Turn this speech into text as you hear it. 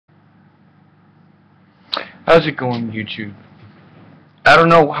How's it going, YouTube? I don't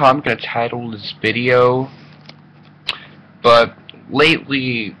know how I'm gonna title this video, but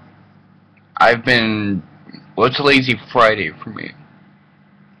lately it's a lazy Friday for me.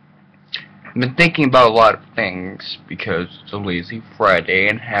 I've been thinking about a lot of things because it's a lazy Friday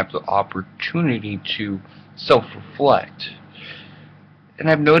and have the opportunity to self-reflect. And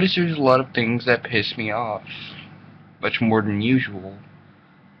I've noticed there's a lot of things that piss me off, much more than usual.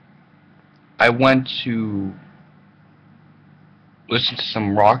 I went to listen to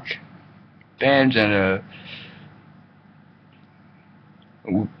some rock bands and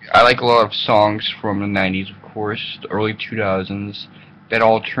I like a lot of songs from the 90s, of course, the early 2000s. That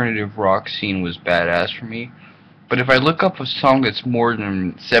alternative rock scene was badass for me. But if I look up a song that's more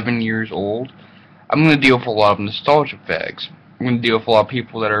than 7 years old, I'm going to deal with a lot of nostalgia fags. I'm going to deal with a lot of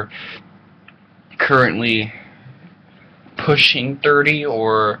people that are currently pushing 30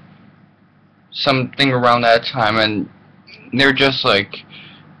 or something around that time, and they're just like,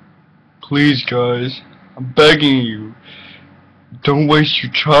 please guys, I'm begging you, don't waste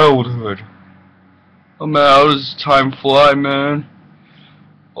your childhood. Oh man, how does time fly, man?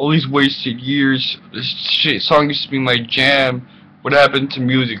 All these wasted years. This song used to be my jam. What happened to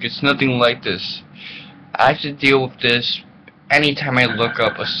music? It's nothing like this. I have to deal with this anytime I look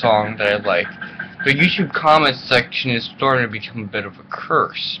up a song that I like. The YouTube comment section is starting to become a bit of a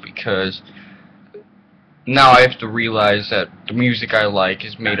curse because now I have to realize that the music I like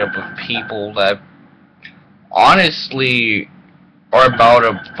is made up of people that honestly are about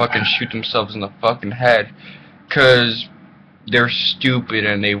to fucking shoot themselves in the fucking head because they're stupid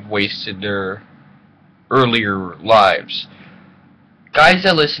and they've wasted their earlier lives. Guys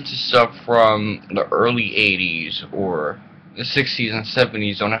that listen to stuff from the early 80s or the 60s and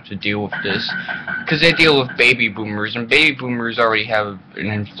 70s don't have to deal with this because they deal with baby boomers, and baby boomers already have an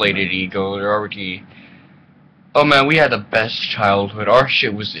inflated ego. They're already, oh man, we had the best childhood, our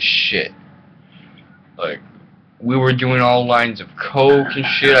shit was the shit. Like, we were doing all lines of coke and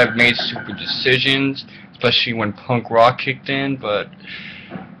shit. I've made stupid decisions, especially when punk rock kicked in, but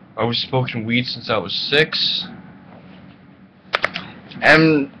I was smoking weed since I was 6.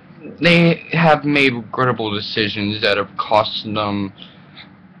 And they have made regrettable decisions that have cost them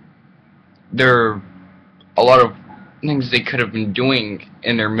a lot of things they could have been doing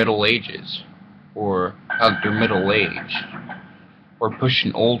in their middle ages, or at their middle age, or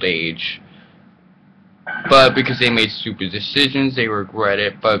pushing old age. But because they made stupid decisions, they regret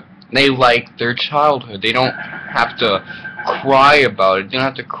it, but they like their childhood. They don't have to cry about it. They don't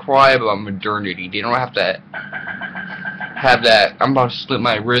have to cry about modernity. They don't have to have that I'm about to slit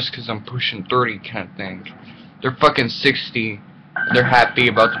my wrist because I'm pushing 30 kind of thing. They're fucking 60. They're happy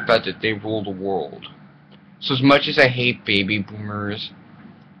about the fact that they rule the world. So as much as I hate baby boomers,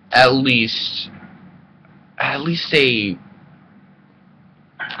 at least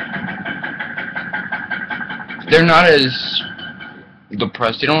they're not as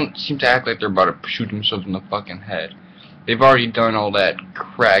depressed. They don't seem to act like they're about to shoot themselves in the fucking head. They've already done all that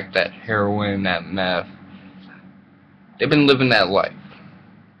crack, that heroin, that meth. They've been living that life.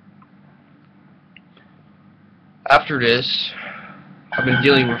 After this, I've been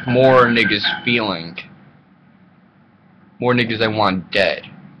dealing with more niggas feeling. More niggas I want dead.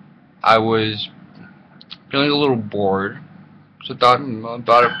 I was feeling a little bored, so I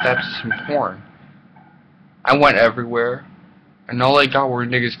thought that's some porn. I went everywhere, and all I got were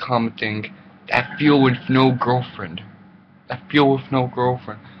niggas commenting, "I feel with no girlfriend. I feel with no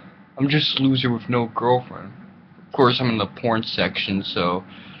girlfriend. I'm just a loser with no girlfriend." Of course, I'm in the porn section, so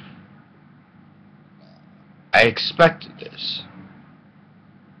I expected this.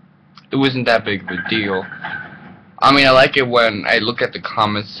 It wasn't that big of a deal. I mean, I like it when I look at the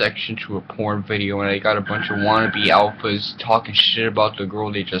comments section to a porn video and I got a bunch of wannabe alphas talking shit about the girl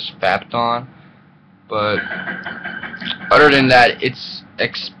they just fapped on. But other than that, it's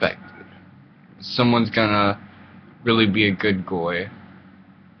expected. Someone's gonna really be a good boy.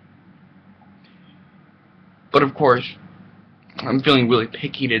 But of course, I'm feeling really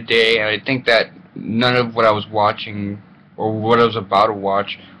picky today, and I think that none of what I was watching or what I was about to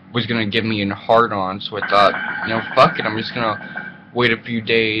watch was gonna give me a hard-on, so I thought, fuck it, I'm just gonna wait a few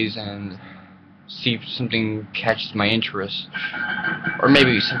days and see if something catches my interest. Or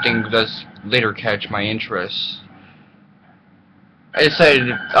maybe something does later catch my interest. I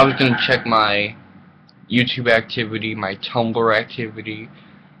decided I was gonna check my YouTube activity, my Tumblr activity,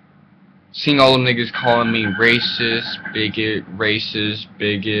 seeing all them niggas calling me racist, bigot,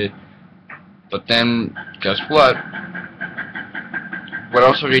 but then, guess what? What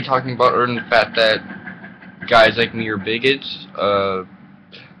else are they talking about other than the fact that guys like me are bigots,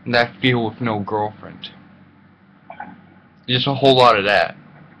 that feel with no girlfriend? Just a whole lot of that,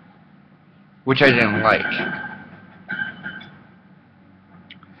 which I didn't like.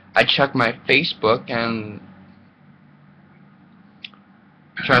 I checked my Facebook and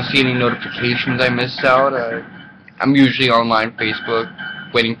trying to see any notifications I missed out. I'm usually online Facebook,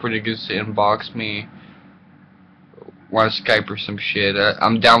 waiting for niggas to inbox me, want to Skype or some shit.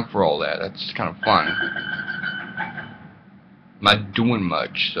 I'm down for all that. That's kind of fun. I'm not doing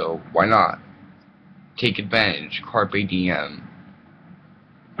much, so why not? Take advantage. Carpe diem.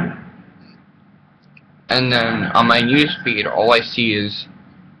 And then on my newsfeed, all I see is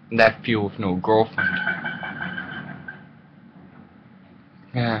that feel with no girlfriend.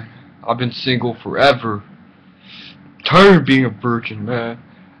 Man, I've been single forever. Tired of being a virgin, man.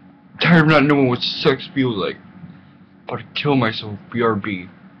 Tired of not knowing what sex feels like. About to kill myself, BRB.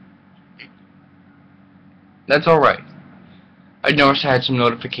 That's alright. I noticed I had some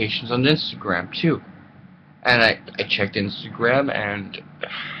notifications on Instagram, too. And I checked Instagram, and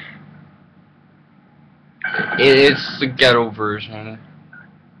it's the ghetto version.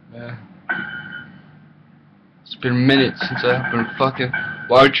 Yeah. It's been minutes since I've been fucking...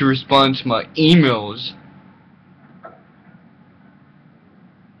 Why don't you respond to my emails?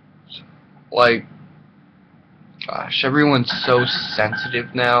 Like, gosh, everyone's so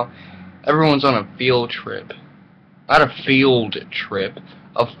sensitive now. Everyone's on a field trip. Not a field trip,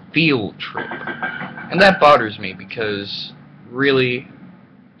 a field trip. And that bothers me because, really,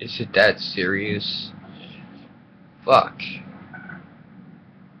 is it that serious? Fuck.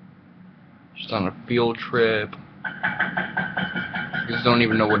 Just on a field trip. Just don't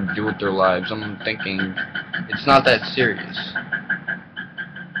even know what to do with their lives. I'm thinking, it's not that serious.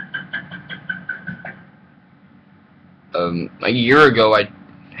 A year ago, I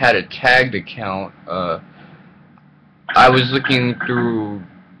had a tagged account. I was looking through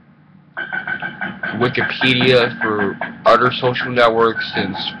Wikipedia for other social networks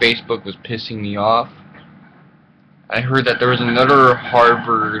since Facebook was pissing me off. I heard that there was another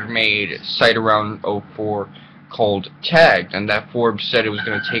Harvard-made site around '04 called Tagged, and that Forbes said it was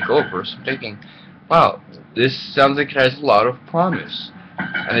going to take over. So I'm thinking, wow, this sounds like it has a lot of promise.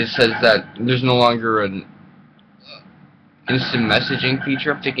 And it says that there's no longer an instant messaging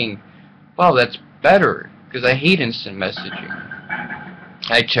feature. I'm thinking, wow, that's better, because I hate instant messaging.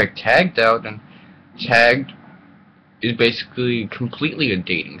 I checked Tagged out, and Tagged is basically completely a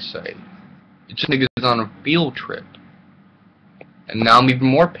dating site. It's niggas on a field trip. And now I'm even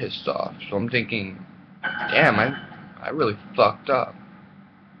more pissed off. So I'm thinking, damn, I really fucked up.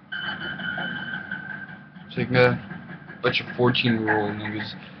 It's like a bunch of 14-year-old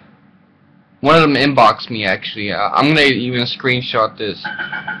niggas. One of them inboxed me, actually. I'm gonna even screenshot this.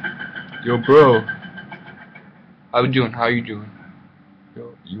 Yo, bro. How you doing? How you doing?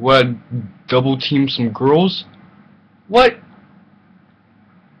 Yo, you wanna double team some girls? What?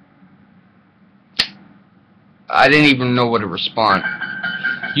 I didn't even know what to respond.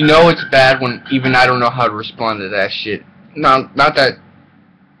 You know it's bad when even I don't know how to respond to that shit. Not that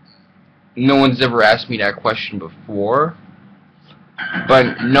no one's ever asked me that question before,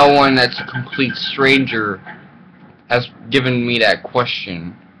 but no one that's a complete stranger has given me that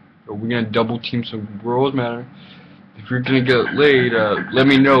question. Are we gonna double team some girls, man? If you're gonna get laid, let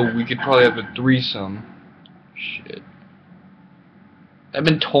me know. We could probably have a threesome. Shit. I've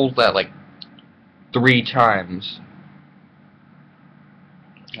been told that like 3 times.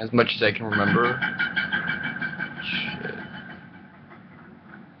 As much as I can remember. Shit.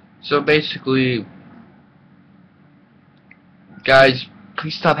 So basically, guys,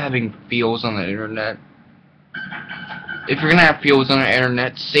 please stop having feels on the internet. If you're gonna have feels on the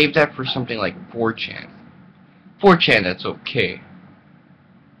internet, save that for something like 4chan. 4chan, that's okay.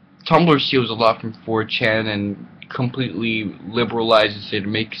 Tumblr steals a lot from 4chan and completely liberalizes it,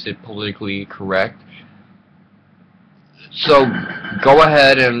 makes it politically correct. So, go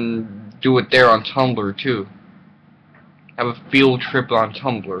ahead and do it there on Tumblr, too. Have a field trip on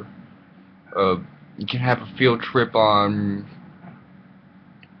Tumblr. You can have a field trip on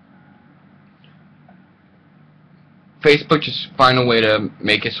Facebook. Just find a way to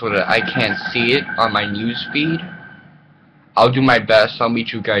make it so that I can't see it on my news feed. I'll do my best. I'll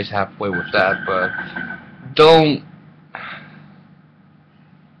meet you guys halfway with that, but don't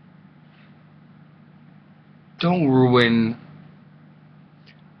ruin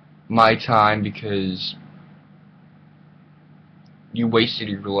my time because you wasted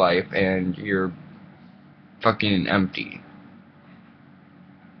your life and you're fucking empty.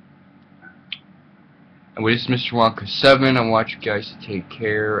 And with this Mr. Wonka 7, I want you guys to take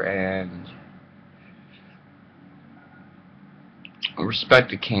care and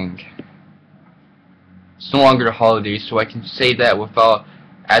respect the king. It's no longer the holidays, so I can say that without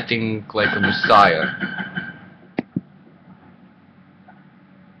acting like a messiah.